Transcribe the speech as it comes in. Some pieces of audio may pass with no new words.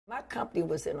my company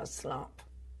was in a slump.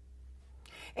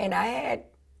 And I had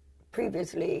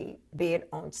previously bid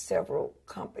on several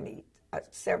companies,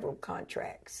 several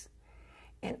contracts.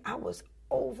 And I was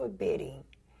overbidding.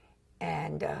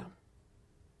 And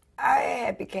I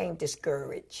had became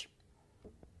discouraged.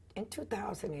 In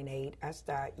 2008, I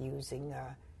started using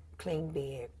Clean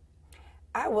Bid.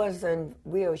 I wasn't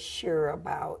real sure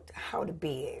about how to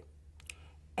bid.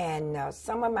 And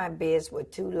some of my bids were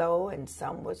too low and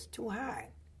some was too high.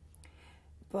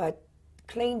 But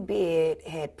Clean Bid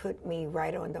had put me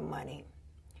right on the money.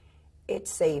 It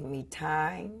saved me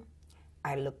time.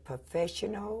 I looked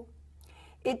professional.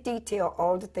 It detailed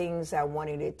all the things I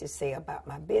wanted it to say about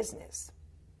my business.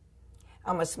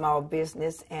 I'm a small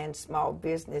business, and small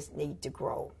business need to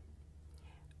grow.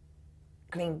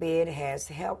 Clean Bid has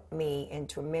helped me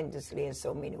tremendously in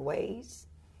so many ways.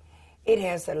 It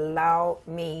has allowed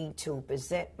me to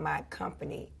present my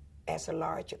company as a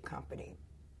larger company.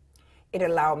 It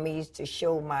allowed me to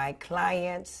show my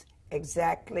clients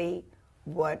exactly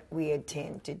what we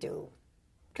intend to do.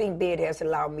 Clean Bid has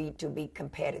allowed me to be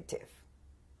competitive.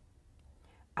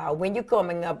 When you're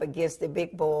coming up against the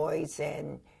big boys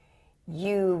and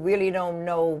you really don't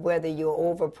know whether you're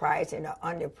overpricing or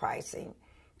underpricing,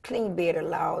 Clean Bid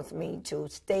allows me to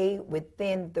stay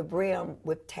within the realm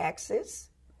with taxes,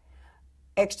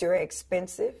 extra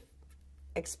expenses,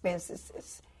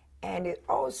 and it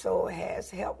also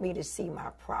has helped me to see my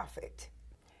profit.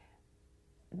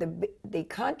 The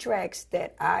contracts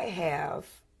that I have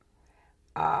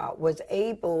was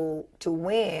able to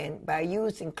win by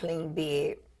using Clean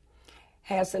Bid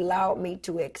has allowed me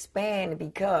to expand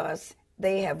because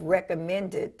they have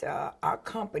recommended our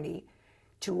company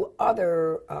to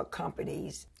other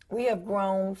companies. We have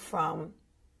grown from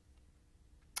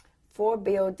 4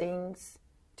 buildings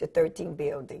to 13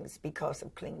 buildings because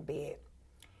of Clean Bid.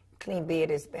 Clean Bid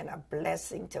has been a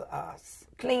blessing to us.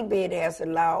 Clean Bid has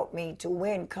allowed me to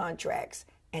win contracts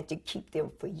and to keep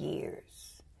them for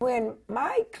years. When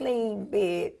my Clean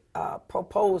Bid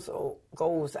proposal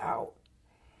goes out,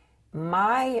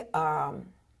 my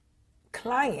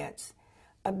clients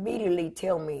immediately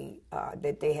tell me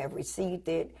that they have received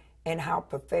it and how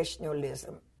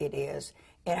professionalism it is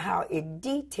and how it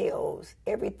details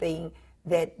everything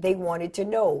that they wanted to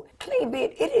know. Clean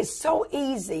Bid, it is so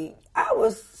easy. I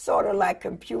was sort of like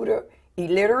computer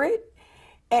illiterate,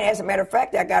 and as a matter of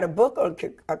fact, I got a book on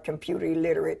computer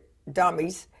illiterate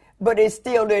dummies, but it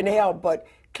still didn't help. But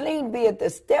Clean Bid, the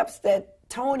steps that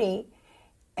Tony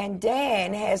and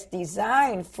Dan has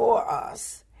designed for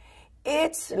us,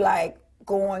 it's like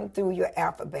going through your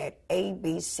alphabet, A,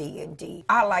 B, C, and D.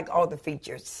 I like all the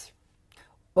features,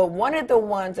 but one of the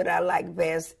ones that I like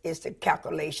best is the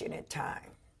calculation in time.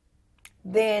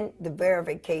 Then the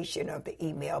verification of the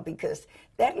email, because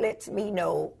that lets me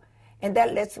know, and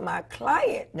that lets my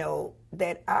client know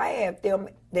that I have them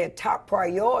their top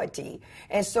priority.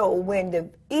 And so when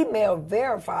the email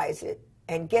verifies it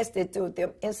and gets it to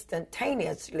them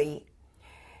instantaneously,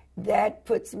 that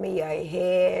puts me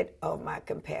ahead of my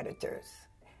competitors.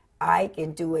 I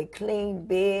can do a Clean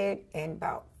Bid in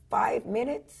about 5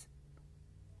 minutes,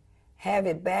 have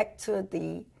it back to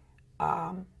the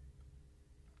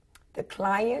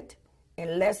client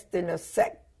in less than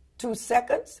 2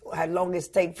 seconds, how long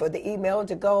it takes for the email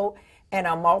to go, and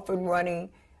I'm off and running,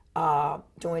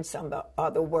 doing some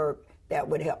other work that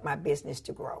would help my business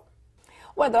to grow.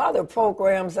 Well, the other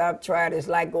programs I've tried is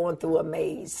like going through a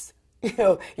maze.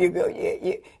 You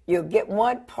get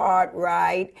one part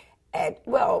right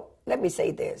well, let me say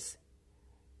this.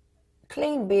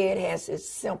 Clean Bid has it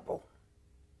simple.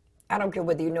 I don't care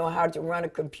whether you know how to run a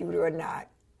computer or not.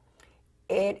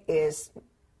 It is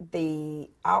the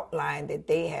outline that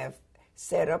they have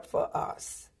set up for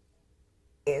us.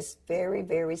 It's very,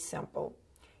 very simple.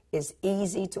 It's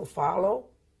easy to follow,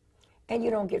 and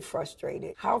you don't get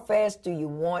frustrated. How fast do you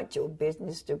want your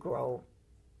business to grow,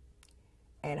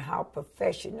 and how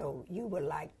professional you would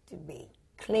like to be?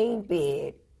 Clean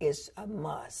Bid is a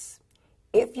must.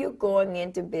 If you're going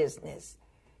into business,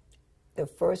 the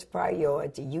first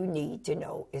priority you need to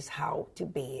know is how to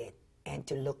bid and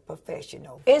to look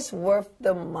professional. It's worth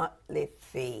the monthly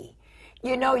fee.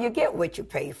 You know, you get what you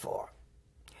pay for.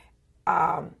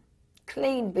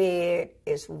 Clean Bid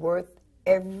is worth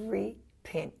every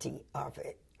penny of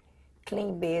it.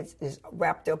 Clean Bid is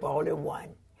wrapped up all in one.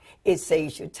 It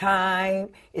saves you time,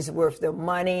 it's worth the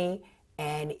money,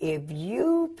 and if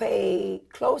you pay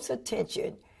close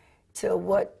attention to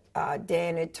what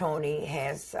Dan and Tony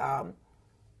has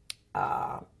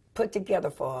put together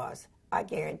for us, I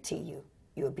guarantee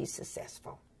you'll be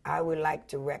successful. I would like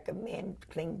to recommend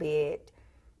Clean Bid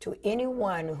to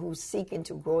anyone who's seeking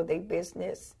to grow their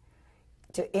business,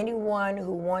 To anyone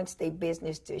who wants their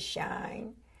business to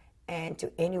shine, and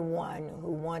to anyone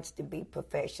who wants to be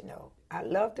professional, I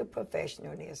love the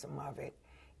professionalism of it.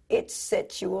 It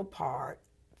sets you apart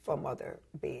from other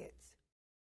bids.